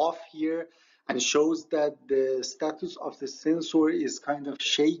is off here and shows that the status of the sensor is kind of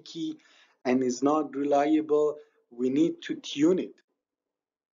shaky and is not reliable. We need to tune it.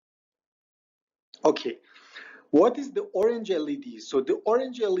 Okay, what is the orange LED? So the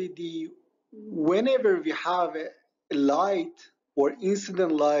orange LED, whenever we have a light or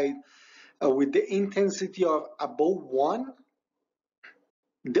incident light with the intensity of above 1,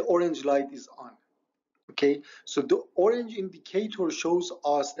 the orange light is on. Okay, so the orange indicator shows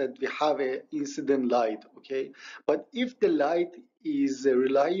us that we have an incident light. Okay, but if the light is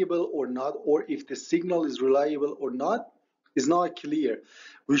reliable or not, or if the signal is reliable or not, is not clear.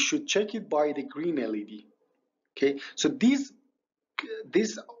 We should check it by the green LED. Okay, so this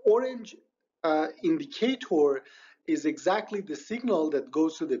orange indicator is exactly the signal that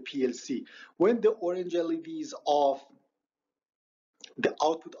goes to the PLC. When the orange LED is off, the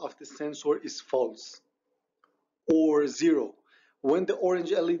output of the sensor is false or 0. When the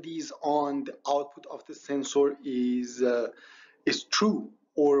orange LED is on, the output of the sensor is true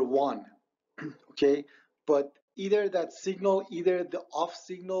or 1. Okay, but either that signal, either the off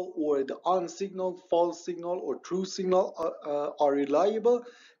signal or the on signal, false signal or true signal are reliable,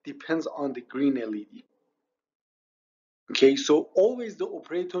 depends on the green LED. Okay, so always the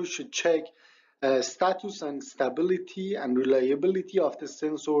operator should check status and stability and reliability of the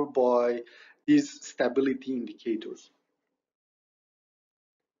sensor by these stability indicators.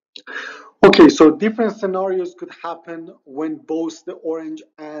 Okay, so different scenarios could happen when both the orange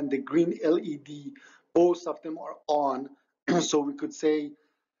and the green LED, both of them are on. So we could say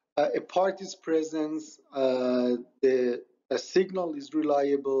a part is present, the signal is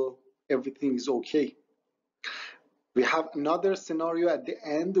reliable, everything is okay. We have another scenario at the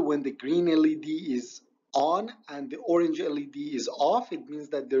end when the green LED is on and the orange LED is off. It means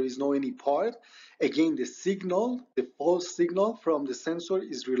that there is no any part. Again, the signal, the false signal from the sensor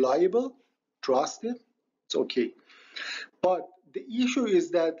is reliable, trusted, it's okay. But the issue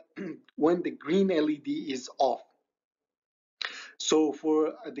is that when the green LED is off. So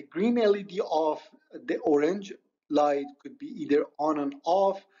for the green LED off, the orange light could be either on and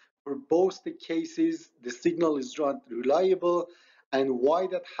off. For both the cases, the signal is not reliable, and why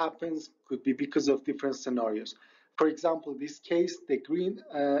that happens could be because of different scenarios. For example, this case, the green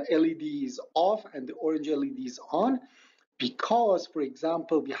LED is off and the orange LED is on because, for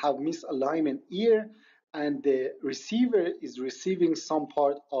example, we have misalignment here and the receiver is receiving some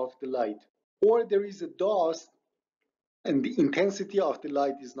part of the light, or there is a dust and the intensity of the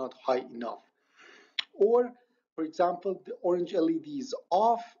light is not high enough. Or, for example, the orange LED is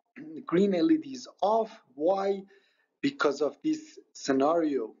off, the green LED is off. Why? Because of this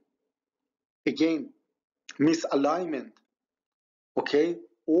scenario. Again, misalignment, okay?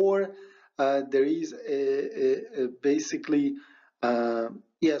 Or there is basically,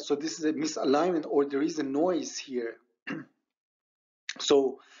 yeah, so this is a misalignment, or there is a noise here.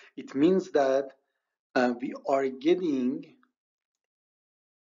 So it means that we are getting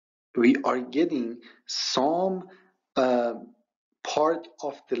some part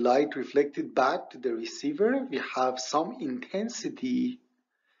of the light reflected back to the receiver. We have some intensity,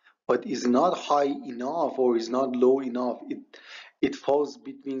 but is not high enough or is not low enough. It falls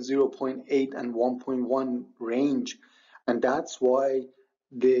between 0.8 and 1.1 range, and that's why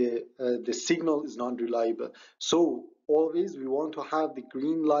the signal is not reliable. So always we want to have the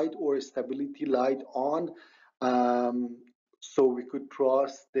green light or stability light on, so we could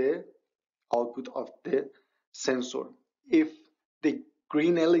trust the output of the sensor. If the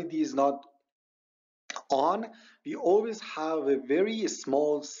green LED is not on, we always have a very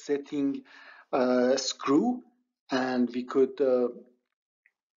small setting screw, and we could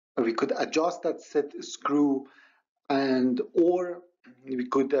adjust that set screw, and or we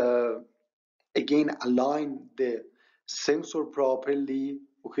could again align the sensor properly,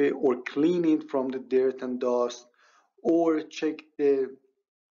 okay, or clean it from the dirt and dust, or check the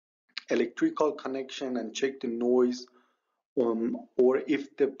electrical connection and check the noise, or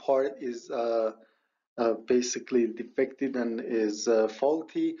if the part is basically defective and is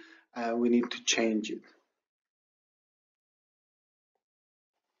faulty, we need to change it.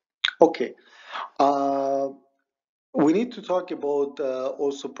 Okay, we need to talk about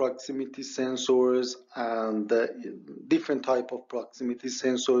also proximity sensors and different type of proximity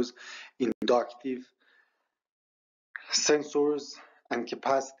sensors, inductive sensors and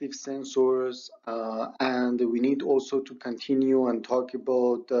capacitive sensors, and we need also to continue and talk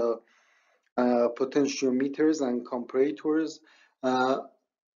about potentiometers and comparators.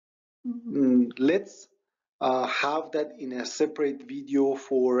 Let's have that in a separate video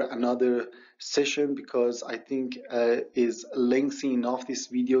for another session, because I think is lengthy enough. This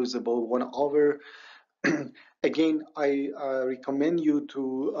video is about 1 hour. Again, I recommend you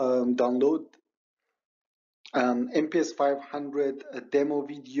to download MPS 500 demo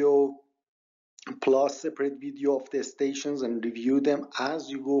video plus separate video of the stations and review them as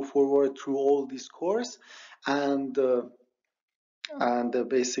you go forward through all this course, and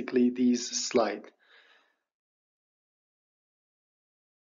basically these slide.